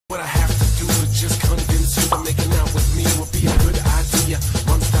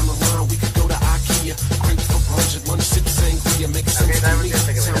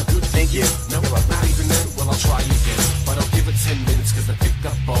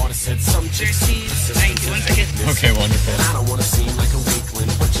might have said some JC. Okay, wonderful. I don't want to seem like a weakling,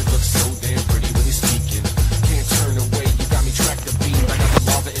 but you look so damn pretty when you're speaking. Can't turn away, you got me tracked the beam. I got the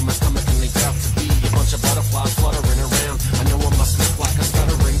lava in my stomach and they got to be a bunch of butterflies fluttering around. I know I must look like a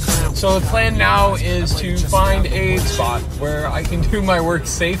stuttering clown. So the plan now is to find a spot where I can do my work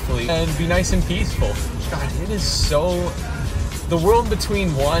safely and be nice and peaceful. God, it is so... The world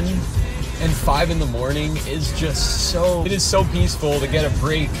between 1 and 5 in the morning is just so... It is so peaceful to get a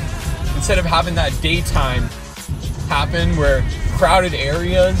break instead of having that daytime happen where crowded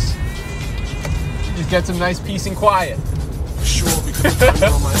areas just get some nice peace and quiet. Sure, because the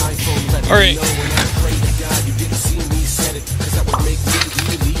timer on my iPhone let me know when I pray to God you didn't see me said it, because that would make me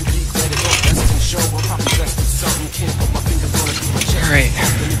really regret it. Oh, best in show, I'm probably best in something. Can't put my fingers on it, my chest. All right.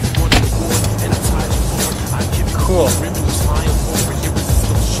 And I tied you for it. I give you cool. Ribbon was flying over,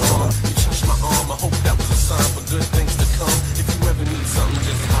 irresistible charm. You touched my arm, I hope that was a sign for good things to come. If you ever need something,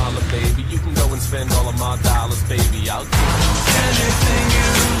 just holler, baby. You can go and spend all of my dollars, baby. I'll give you anything you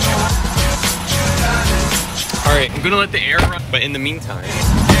want. All right, I'm gonna let the air run, but in the meantime, I'm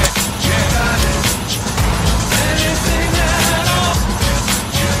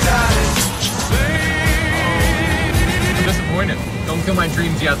disappointed. Don't kill my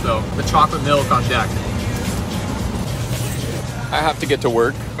dreams yet, though. The chocolate milk on deck. I have to get to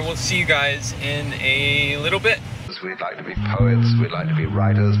work. We'll see you guys in a little bit. We'd like to be poets, we'd like to be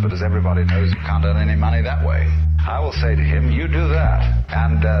writers, but as everybody knows, you can't earn any money that way. I will say to him, you do that,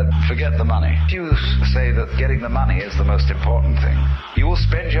 and forget the money. You say that getting the money is the most important thing. You will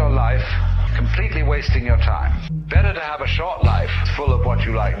spend your life completely wasting your time. Better to have a short life full of what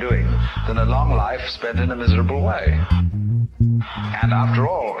you like doing than a long life spent in a miserable way. And after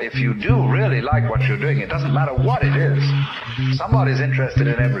all, if you do really like what you're doing, it doesn't matter what it is. Somebody's interested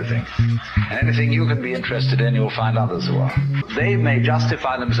in everything. And anything you can be interested in, you'll find others who are. They may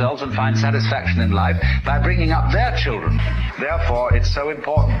justify themselves and find satisfaction in life by bringing up their children. Therefore, it's so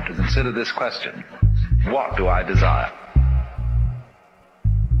important to consider this question. What do I desire?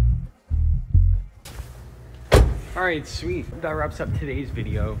 All right, sweet. That wraps up today's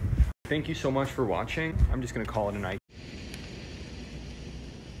video. Thank you so much for watching. I'm just gonna call it a night.